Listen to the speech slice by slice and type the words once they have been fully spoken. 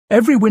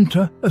Every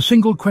winter, a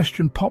single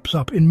question pops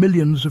up in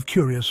millions of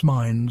curious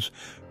minds.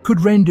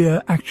 Could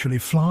reindeer actually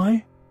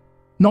fly?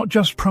 Not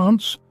just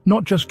prance,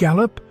 not just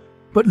gallop,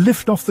 but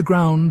lift off the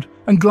ground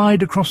and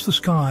glide across the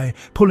sky,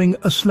 pulling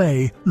a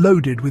sleigh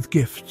loaded with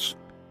gifts.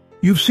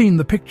 You've seen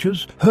the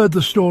pictures, heard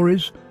the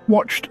stories,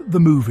 watched the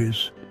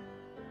movies.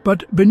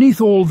 But beneath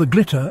all the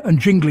glitter and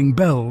jingling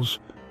bells,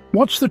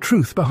 what's the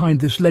truth behind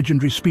this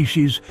legendary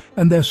species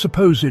and their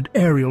supposed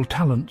aerial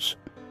talents?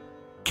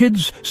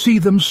 Kids see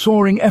them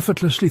soaring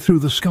effortlessly through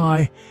the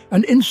sky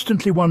and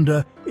instantly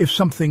wonder if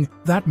something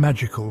that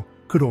magical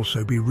could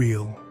also be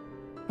real.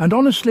 And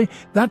honestly,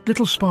 that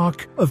little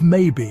spark of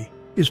maybe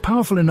is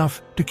powerful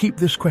enough to keep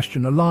this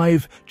question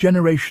alive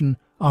generation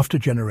after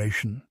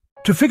generation.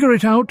 To figure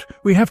it out,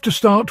 we have to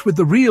start with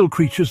the real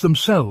creatures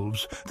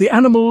themselves, the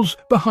animals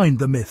behind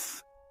the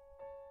myth.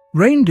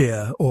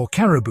 Reindeer, or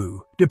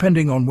caribou,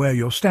 depending on where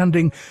you're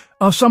standing,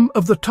 are some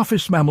of the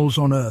toughest mammals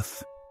on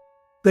Earth.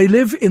 They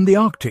live in the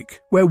Arctic,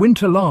 where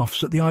winter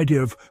laughs at the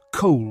idea of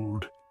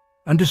cold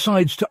and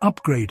decides to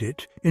upgrade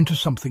it into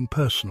something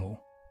personal.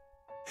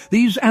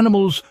 These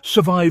animals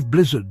survive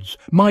blizzards,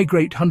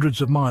 migrate hundreds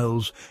of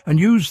miles,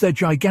 and use their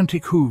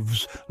gigantic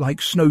hooves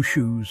like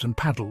snowshoes and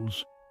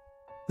paddles.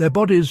 Their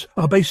bodies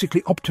are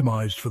basically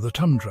optimized for the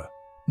tundra,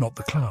 not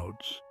the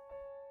clouds.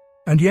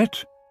 And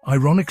yet,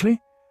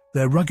 ironically,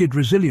 their rugged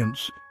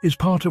resilience is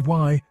part of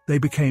why they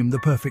became the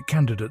perfect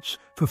candidates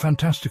for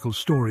fantastical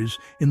stories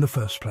in the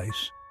first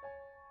place.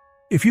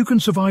 If you can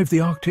survive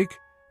the Arctic,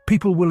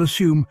 people will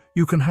assume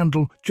you can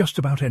handle just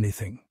about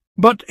anything.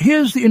 But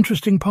here's the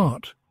interesting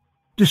part.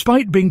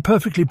 Despite being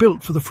perfectly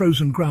built for the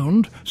frozen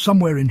ground,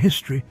 somewhere in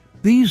history,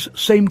 these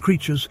same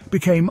creatures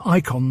became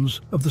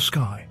icons of the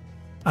sky.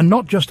 And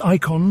not just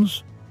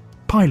icons,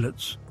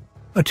 pilots.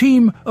 A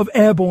team of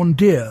airborne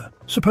deer,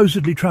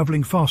 supposedly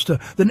travelling faster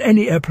than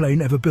any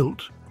airplane ever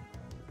built.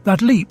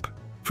 That leap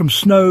from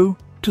snow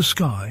to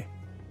sky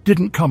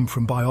didn't come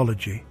from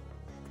biology.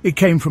 It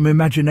came from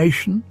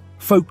imagination,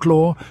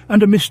 folklore,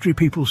 and a mystery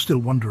people still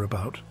wonder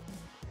about.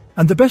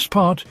 And the best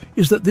part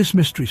is that this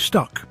mystery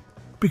stuck,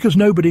 because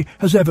nobody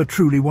has ever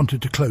truly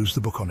wanted to close the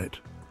book on it.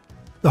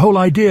 The whole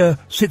idea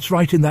sits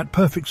right in that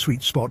perfect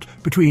sweet spot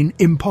between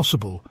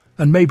impossible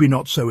and maybe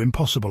not so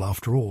impossible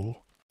after all.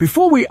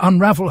 Before we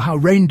unravel how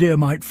reindeer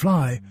might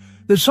fly,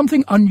 there's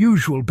something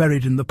unusual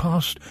buried in the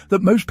past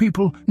that most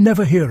people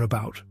never hear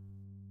about.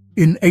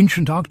 In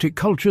ancient Arctic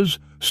cultures,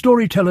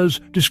 storytellers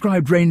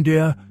described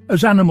reindeer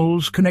as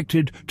animals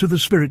connected to the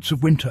spirits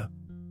of winter.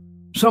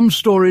 Some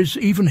stories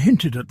even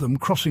hinted at them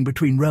crossing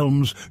between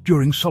realms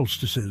during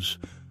solstices,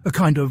 a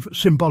kind of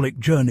symbolic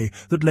journey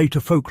that later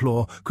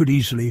folklore could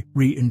easily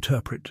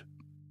reinterpret.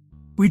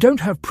 We don't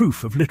have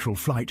proof of literal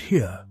flight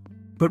here,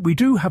 but we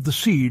do have the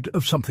seed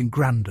of something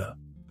grander,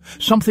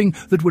 something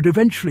that would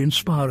eventually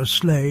inspire a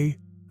sleigh,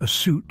 a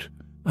suit,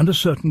 and a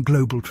certain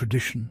global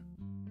tradition.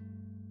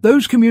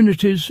 Those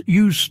communities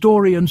use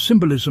story and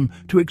symbolism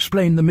to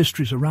explain the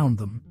mysteries around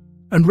them,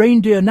 and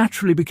reindeer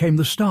naturally became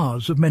the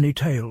stars of many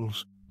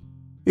tales.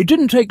 It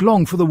didn't take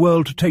long for the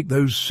world to take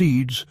those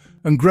seeds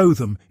and grow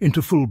them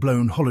into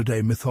full-blown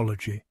holiday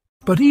mythology.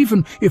 But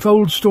even if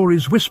old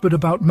stories whispered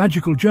about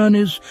magical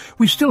journeys,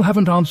 we still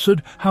haven't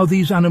answered how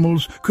these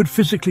animals could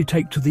physically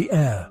take to the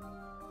air.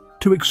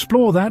 To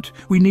explore that,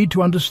 we need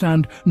to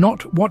understand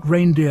not what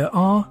reindeer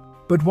are,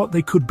 but what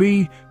they could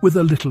be with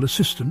a little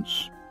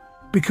assistance.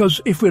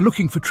 Because if we're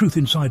looking for truth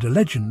inside a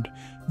legend,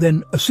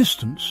 then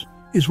assistance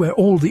is where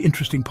all the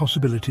interesting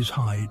possibilities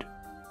hide.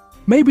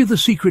 Maybe the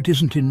secret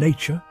isn't in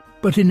nature,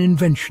 but in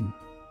invention,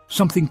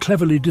 something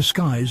cleverly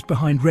disguised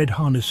behind red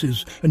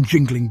harnesses and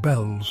jingling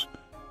bells.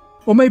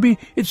 Or maybe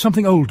it's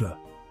something older,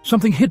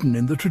 something hidden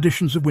in the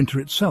traditions of winter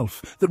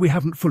itself that we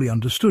haven't fully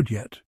understood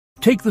yet.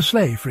 Take the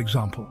sleigh, for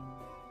example.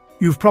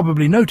 You've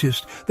probably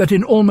noticed that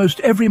in almost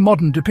every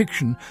modern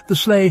depiction, the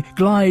sleigh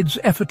glides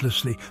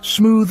effortlessly,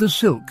 smooth as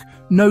silk,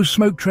 no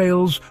smoke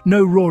trails,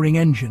 no roaring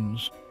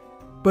engines.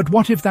 But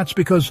what if that's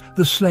because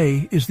the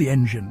sleigh is the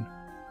engine?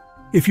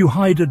 If you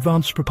hide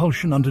advanced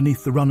propulsion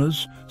underneath the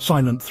runners,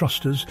 silent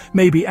thrusters,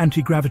 maybe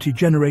anti-gravity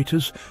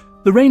generators,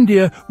 the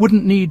reindeer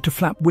wouldn't need to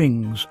flap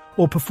wings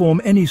or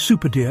perform any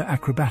super-deer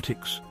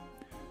acrobatics.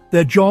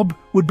 Their job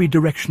would be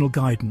directional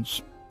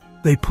guidance.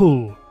 They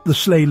pull, the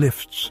sleigh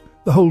lifts,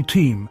 the whole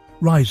team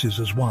rises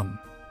as one.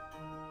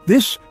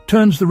 This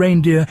turns the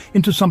reindeer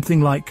into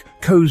something like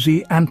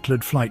cozy,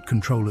 antlered flight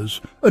controllers,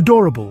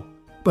 adorable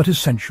but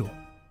essential.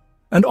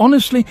 And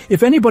honestly,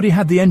 if anybody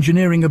had the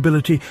engineering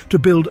ability to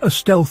build a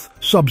stealth,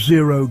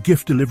 sub-zero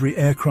gift delivery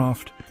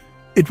aircraft,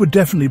 it would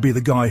definitely be the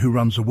guy who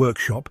runs a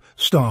workshop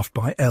staffed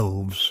by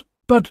elves.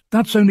 But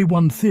that's only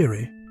one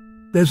theory.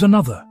 There's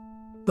another,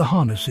 the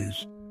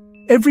harnesses.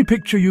 Every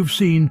picture you've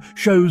seen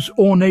shows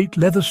ornate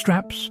leather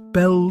straps,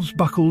 bells,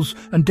 buckles,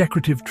 and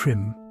decorative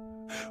trim.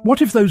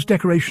 What if those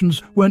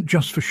decorations weren't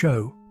just for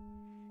show?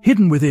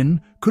 Hidden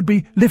within could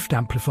be lift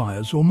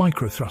amplifiers or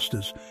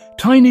microthrusters,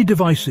 tiny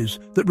devices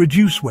that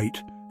reduce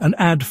weight and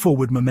add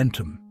forward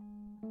momentum.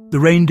 The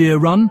reindeer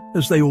run,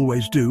 as they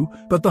always do,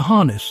 but the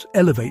harness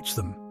elevates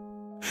them.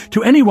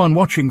 To anyone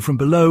watching from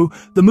below,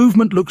 the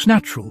movement looks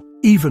natural,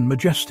 even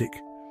majestic.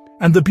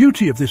 And the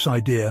beauty of this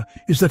idea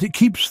is that it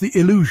keeps the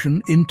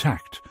illusion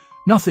intact.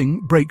 Nothing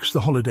breaks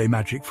the holiday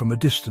magic from a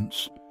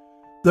distance.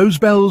 Those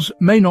bells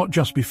may not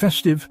just be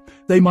festive,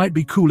 they might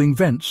be cooling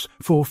vents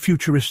for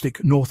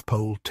futuristic North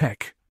Pole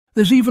tech.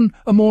 There's even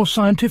a more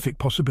scientific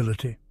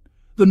possibility.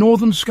 The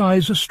northern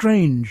skies are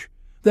strange.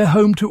 They're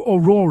home to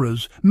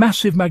auroras,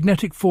 massive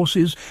magnetic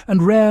forces,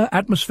 and rare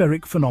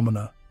atmospheric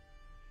phenomena.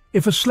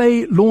 If a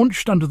sleigh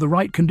launched under the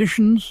right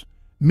conditions,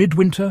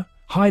 midwinter,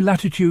 high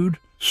latitude,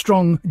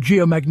 strong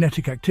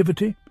geomagnetic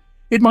activity,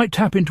 it might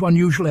tap into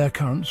unusual air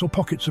currents or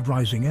pockets of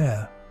rising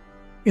air.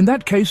 In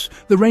that case,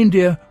 the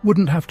reindeer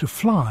wouldn't have to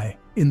fly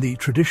in the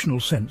traditional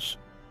sense.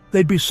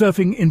 They'd be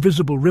surfing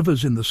invisible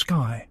rivers in the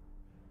sky.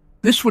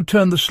 This would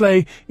turn the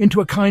sleigh into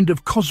a kind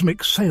of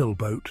cosmic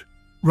sailboat,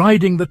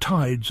 riding the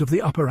tides of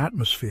the upper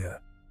atmosphere.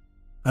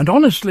 And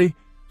honestly,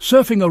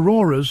 surfing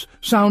auroras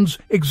sounds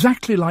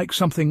exactly like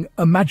something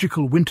a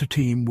magical winter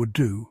team would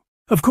do.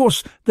 Of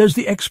course, there's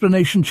the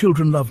explanation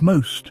children love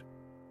most: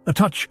 a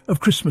touch of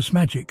Christmas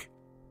magic.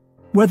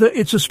 Whether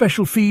it's a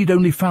special feed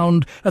only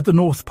found at the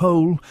North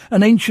Pole,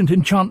 an ancient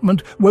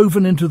enchantment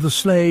woven into the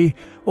sleigh,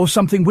 or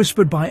something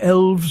whispered by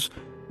elves,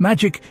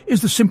 magic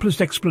is the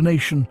simplest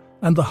explanation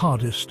and the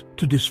hardest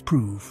to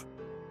disprove.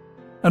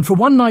 And for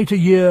one night a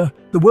year,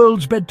 the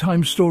world's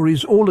bedtime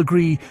stories all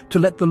agree to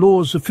let the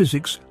laws of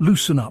physics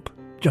loosen up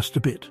just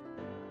a bit.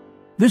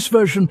 This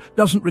version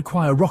doesn't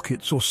require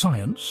rockets or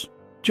science,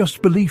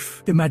 just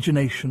belief,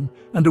 imagination,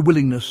 and a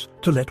willingness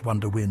to let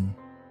wonder win.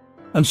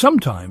 And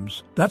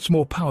sometimes that's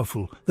more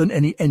powerful than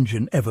any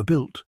engine ever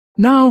built.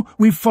 Now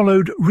we've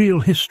followed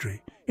real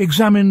history,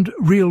 examined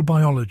real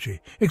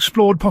biology,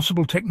 explored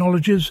possible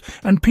technologies,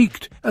 and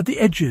peeked at the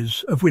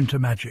edges of winter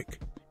magic.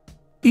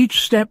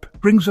 Each step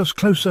brings us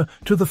closer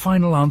to the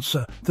final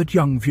answer that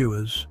young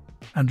viewers,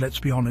 and let's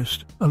be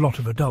honest, a lot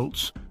of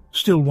adults,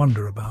 still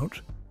wonder about.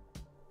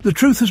 The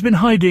truth has been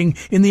hiding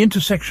in the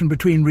intersection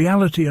between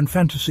reality and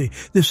fantasy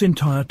this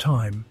entire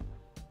time.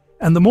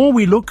 And the more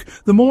we look,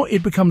 the more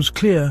it becomes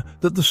clear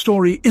that the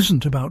story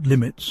isn't about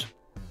limits.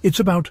 It's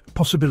about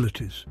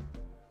possibilities.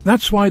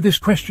 That's why this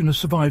question has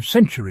survived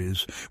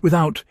centuries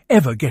without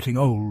ever getting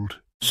old.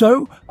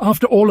 So,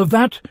 after all of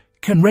that,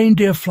 can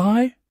reindeer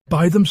fly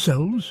by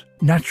themselves,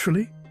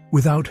 naturally,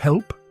 without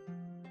help?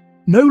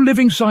 No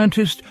living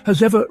scientist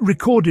has ever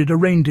recorded a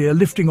reindeer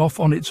lifting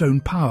off on its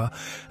own power,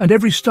 and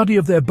every study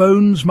of their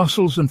bones,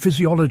 muscles, and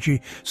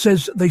physiology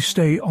says they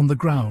stay on the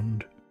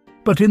ground.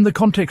 But in the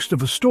context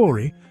of a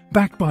story,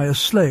 backed by a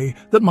sleigh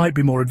that might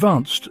be more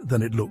advanced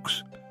than it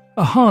looks,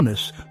 a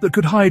harness that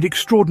could hide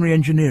extraordinary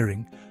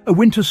engineering, a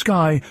winter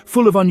sky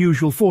full of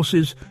unusual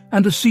forces,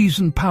 and a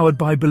season powered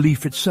by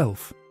belief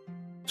itself.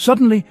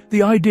 Suddenly,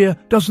 the idea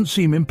doesn't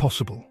seem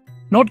impossible.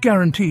 Not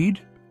guaranteed,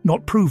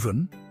 not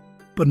proven,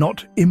 but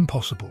not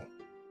impossible.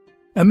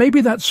 And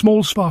maybe that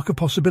small spark of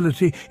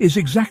possibility is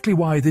exactly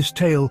why this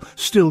tale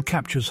still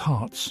captures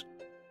hearts.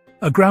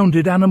 A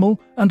grounded animal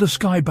and a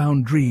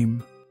skybound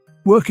dream,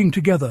 working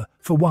together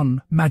for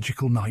one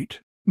magical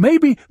night.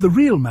 Maybe the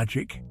real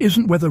magic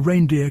isn't whether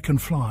reindeer can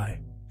fly.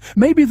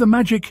 Maybe the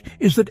magic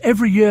is that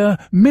every year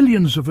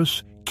millions of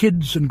us,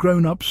 kids and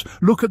grown-ups,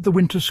 look at the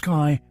winter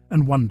sky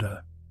and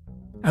wonder.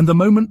 And the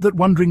moment that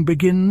wondering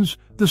begins,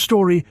 the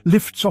story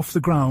lifts off the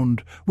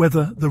ground,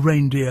 whether the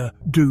reindeer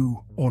do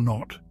or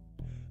not.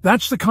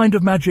 That's the kind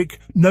of magic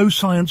no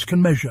science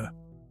can measure.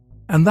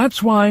 And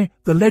that's why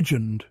the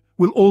legend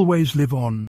will always live on.